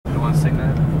want to sing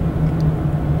that?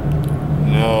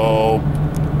 No,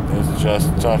 it's just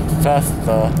Chuck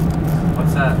Festa.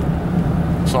 What's that?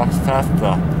 Chuck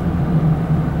Festa.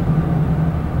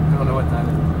 I don't know what that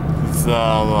is.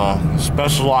 It's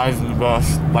specialized in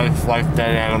best life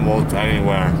dead animals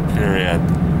anywhere. Period.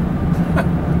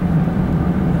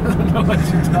 I don't know what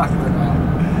you're talking about.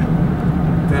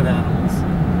 Dead animals.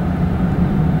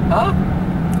 Huh?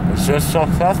 It's just Chuck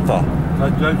Festa.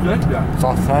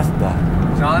 Chuck Festa.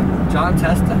 John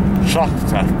Testa? Chuck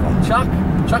Festa.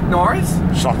 Chuck Norris?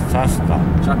 Chuck Festa.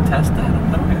 Chuck Testa? I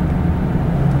don't know him.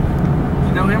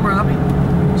 You know him, Robbie?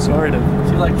 Sort of.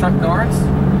 Do you like Chuck Norris?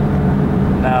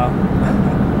 No.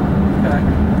 Okay.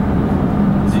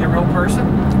 Is he a real person?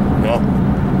 Yep.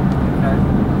 Okay.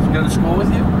 Does he go to school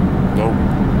with you? Nope.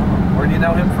 Where do you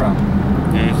know him from?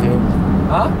 YouTube.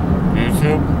 Huh?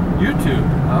 YouTube. YouTube.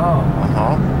 Oh.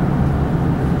 Uh-huh.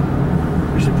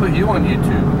 We should put you on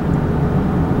YouTube.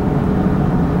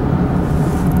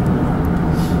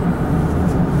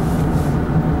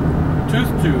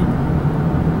 Tooth.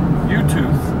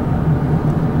 YouTube.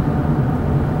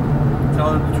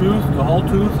 Tell the truth, the whole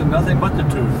tooth, and nothing but the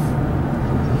tooth.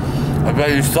 I bet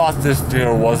you thought this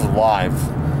deer was alive,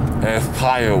 and his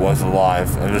coyote was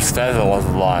alive, and his pheasant was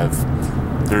alive.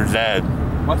 They're dead.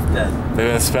 What's dead?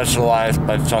 They've been specialized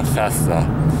by Chuck Festa.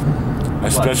 I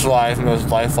specialize in those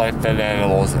lifelike dead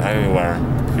animals anywhere.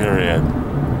 Period.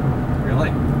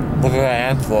 Really? Look at that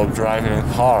antelope driving a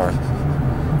car.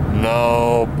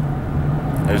 Nope.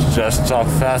 It's just Chuck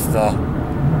Festa.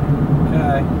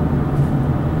 Okay.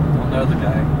 Don't know the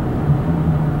guy.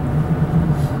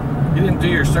 He didn't do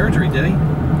your surgery, did he?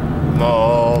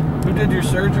 No. Who did your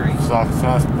surgery? Chuck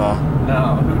Festa.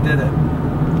 No, who did it?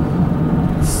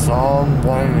 Some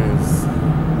ways.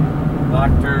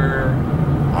 Doctor.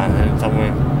 I didn't tell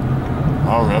me. I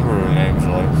don't remember her name,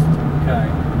 really. Okay.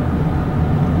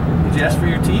 Did you ask for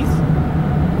your teeth?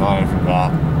 No, I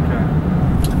forgot. Okay.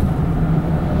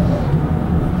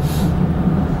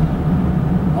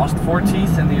 Lost 4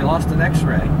 teeth and you lost an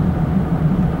x-ray.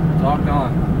 It's all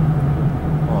gone.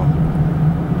 Oh.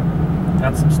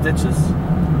 Got some stitches.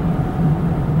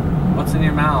 What's in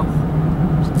your mouth?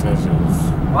 Stitches.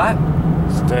 What?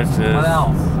 Stitches. What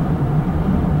else?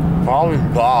 Probably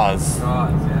gauze.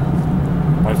 Gauze,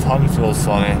 yeah. My tongue feels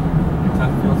funny. Your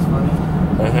tongue feels funny?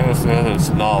 I think it's because it's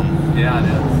numb. Yeah, it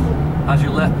is. How's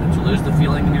your lip? Did you lose the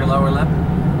feeling in your lower lip?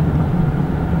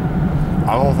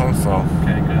 I don't think so.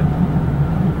 Okay, good.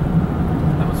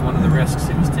 That was one of the risks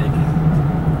he was taking.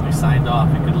 He signed off.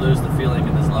 He could lose the feeling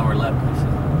in his lower lip, he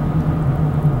said.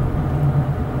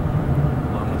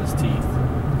 Along with his teeth.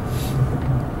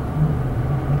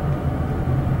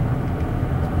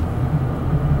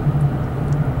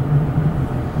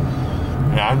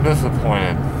 Yeah, I'm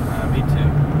disappointed. Me too.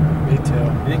 Me too.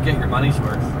 You didn't get your money's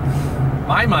worth.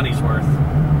 My money's worth.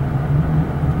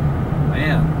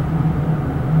 Man.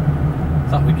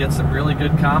 Thought we'd get some really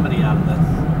good comedy out of this.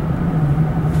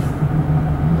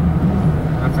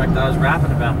 Matter of fact, I was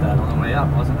rapping about that on the way up,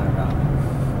 wasn't I,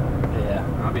 Robbie? Yeah.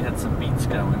 Robbie had some beats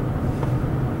going.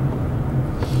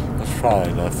 That's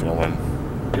probably the feeling.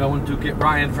 Going to get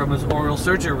Ryan from his oral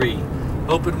surgery.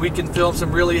 Hoping we can film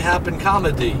some really happen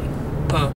comedy.